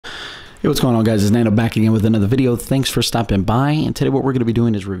Hey, what's going on, guys? It's Nano back again with another video. Thanks for stopping by. And today what we're going to be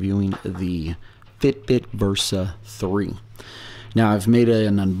doing is reviewing the Fitbit Versa 3. Now, I've made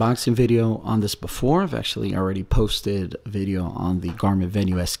an unboxing video on this before. I've actually already posted a video on the Garmin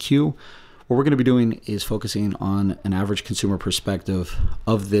Venue SQ. What we're going to be doing is focusing on an average consumer perspective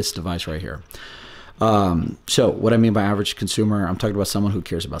of this device right here. So what I mean by average consumer, I'm talking about someone who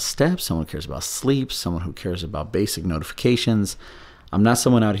cares about steps, someone who cares about sleep, someone who cares about basic notifications. I'm not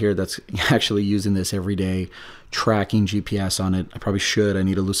someone out here that's actually using this every day, tracking GPS on it. I probably should. I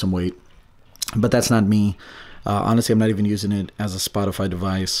need to lose some weight, but that's not me. Honestly, I'm not even using it as a Spotify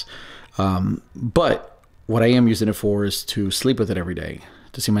device. But what I am using it for is to sleep with it every day,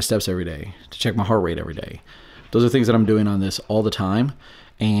 to see my steps every day, to check my heart rate every day. Those are things that I'm doing on this all the time.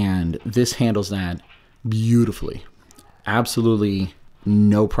 And this handles that beautifully. Absolutely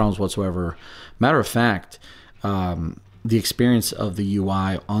no problems whatsoever. Matter of fact, the experience of the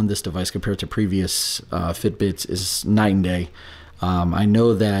UI on this device compared to previous Fitbits is night and day. I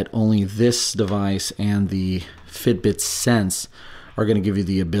know that only this device and the Fitbit Sense are going to give you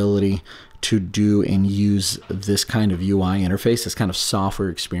the ability to do and use this kind of UI interface, this kind of software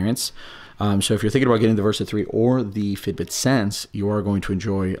experience. So if you're thinking about getting the Versa 3 or the Fitbit Sense, you are going to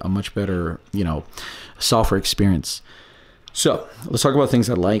enjoy a much better, software experience. So let's talk about things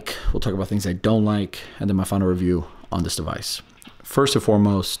I like. We'll talk about things I don't like, and then my final review on this device. First and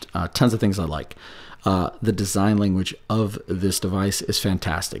foremost, tons of things I like. The design language of this device is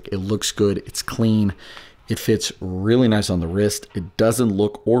fantastic. It looks good. It's clean. It fits really nice on the wrist. It doesn't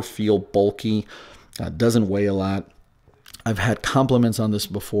look or feel bulky. Doesn't weigh a lot. I've had compliments on this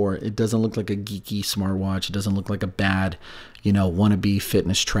before. It doesn't look like a geeky smartwatch. It doesn't look like a bad, wannabe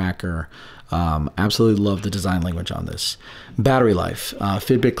fitness tracker. Absolutely love the design language on this. Battery life.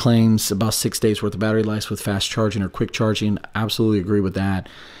 Fitbit claims about 6 days worth of battery life with fast charging or quick charging. Absolutely agree with that.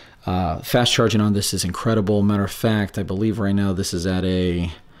 Fast charging on this is incredible. Matter of fact, I believe right now this is at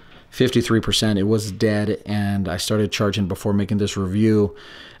a 53%. It was dead, and I started charging before making this review.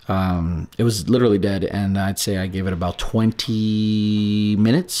 It was literally dead, and I'd say I gave it about 20 to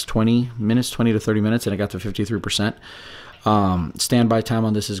 30 minutes, and I got to 53%. Standby time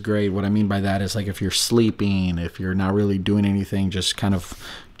on this is great. What I mean by that is, like, if you're sleeping, if you're not really doing anything, just kind of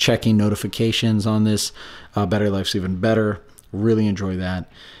checking notifications on this, battery life's even better. Really enjoy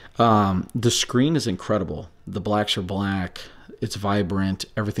that. The screen is incredible. The blacks are black. It's vibrant.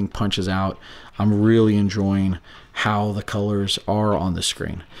 Everything punches out. I'm really enjoying how the colors are on the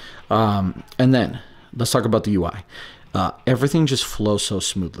screen. And then let's talk about the UI. Everything just flows so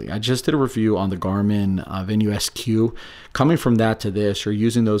smoothly. I just did a review on the Garmin Venue SQ. Coming from that to this, or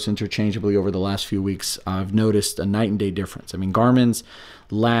using those interchangeably over the last few weeks, I've noticed a night and day difference. I mean, Garmin's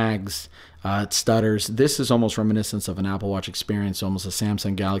lags, it stutters. This is almost reminiscent of an Apple Watch experience, almost a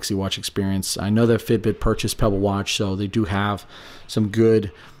Samsung Galaxy Watch experience. I know that Fitbit purchased Pebble Watch, so they do have some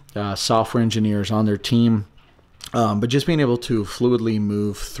good software engineers on their team. But just being able to fluidly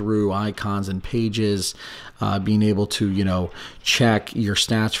move through icons and pages, being able to, check your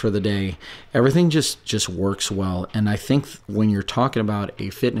stats for the day, everything just works well. And I think when you're talking about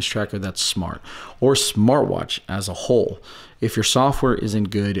a fitness tracker that's smart, or smartwatch as a whole, if your software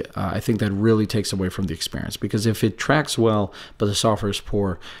isn't good, I think that really takes away from the experience. Because if it tracks well, but the software is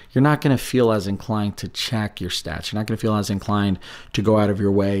poor, you're not going to feel as inclined to check your stats. You're not going to feel as inclined to go out of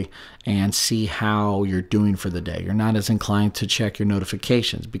your way and see how you're doing for the day. You're not as inclined to check your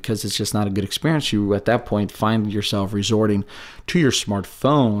notifications because it's just not a good experience. You, at that point, find yourself resorting to your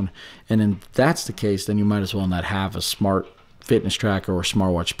smartphone. And if that's the case, then you might as well not have a smart fitness tracker or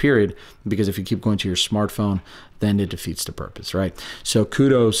smartwatch, period, because if you keep going to your smartphone, then it defeats the purpose, right? So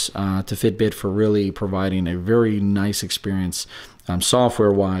kudos to Fitbit for really providing a very nice experience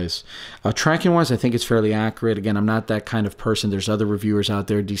software-wise. Tracking-wise, I think it's fairly accurate. Again, I'm not that kind of person. There's other reviewers out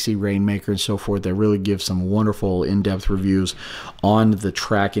there, DC Rainmaker and so forth, that really give some wonderful in-depth reviews on the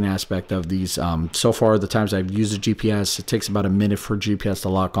tracking aspect of these. So far, the times I've used the GPS, it takes about a minute for GPS to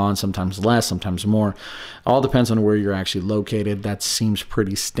lock on, sometimes less, sometimes more. All depends on where you're actually located. That seems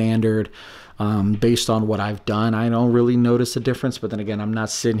pretty standard. Based on what I've done, I don't really notice a difference, but then again, I'm not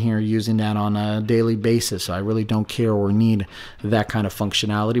sitting here using that on a daily basis, so I really don't care or need that kind of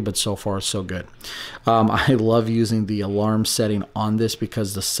functionality, but so far, so good. I love using the alarm setting on this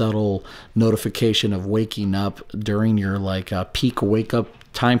because the subtle notification of waking up during your peak wake up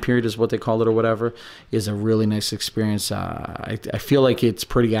time period is what they call it, or whatever, is a really nice experience. I feel like it's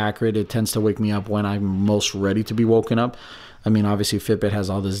pretty accurate. It tends to wake me up when I'm most ready to be woken up. I mean, obviously Fitbit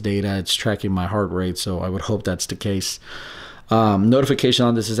has all this data. It's tracking my heart rate, so I would hope that's the case. Notification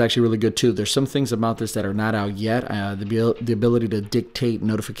on this is actually really good too. There's some things about this that are not out yet. The ability to dictate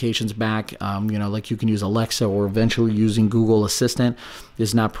notifications back, like you can use Alexa or eventually using Google Assistant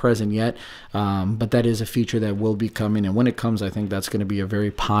is not present yet. But that is a feature that will be coming. And when it comes, I think that's going to be a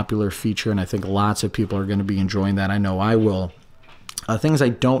very popular feature. And I think lots of people are going to be enjoying that. I know I will. Things I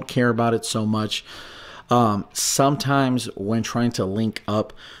don't care about it so much. Sometimes when trying to link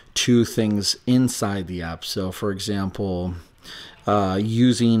up to things inside the app. So for example,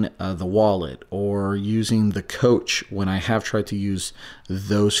 using the wallet or using the coach, when I have tried to use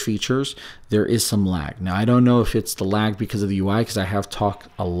those features, there is some lag. Now, I don't know if it's the lag because of the UI, because I have talked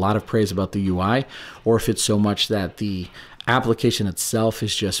a lot of praise about the UI, or if it's so much that the application itself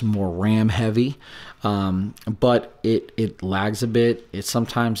is just more RAM heavy, but it lags a bit.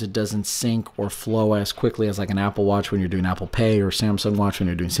 Sometimes it doesn't sync or flow as quickly as like an Apple Watch when you're doing Apple Pay, or Samsung Watch when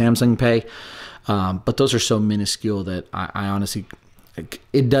you're doing Samsung Pay. But those are so minuscule that I honestly,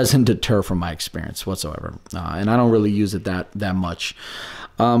 it doesn't deter from my experience whatsoever. And I don't really use it that much.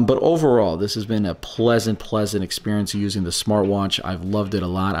 But overall, this has been a pleasant experience using the smartwatch. I've loved it a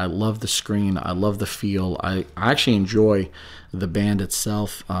lot. I love the screen. I love the feel. I actually enjoy the band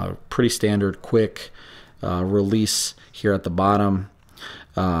itself. Pretty standard, quick release here at the bottom.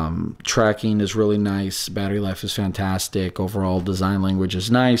 Tracking is really nice. Battery life is fantastic. Overall design language is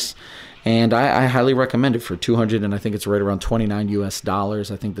nice. And I highly recommend it for $200, and I think it's right around $29 US.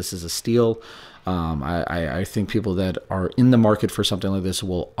 I think this is a steal. I think people that are in the market for something like this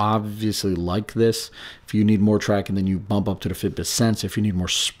will obviously like this. If you need more tracking, then you bump up to the Fitbit Sense. If you need more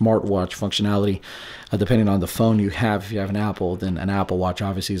smartwatch functionality, depending on the phone you have, if you have an Apple, then an Apple Watch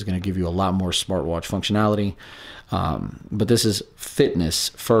obviously is going to give you a lot more smartwatch functionality. But this is fitness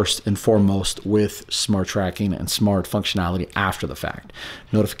first and foremost, with smart tracking and smart functionality after the fact.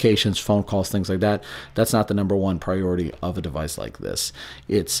 Notifications, phone calls, things like that. That's not the #1 priority of a device like this.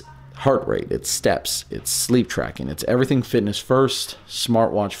 It's heart rate, it's steps, it's sleep tracking, it's everything fitness first,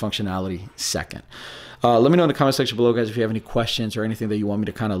 smartwatch functionality second. Let me know in the comment section below, guys, if you have any questions or anything that you want me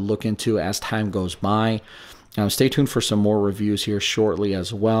to kind of look into as time goes by. Stay tuned for some more reviews here shortly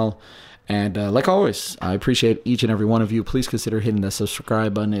as well. And like always, I appreciate each and every one of you. Please consider hitting the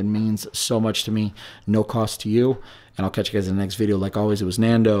subscribe button. It means so much to me, no cost to you. And I'll catch you guys in the next video. Like always, it was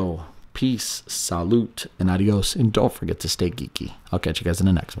Nando. Peace, salute, and adios. And don't forget to stay geeky. I'll catch you guys in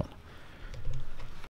the next one.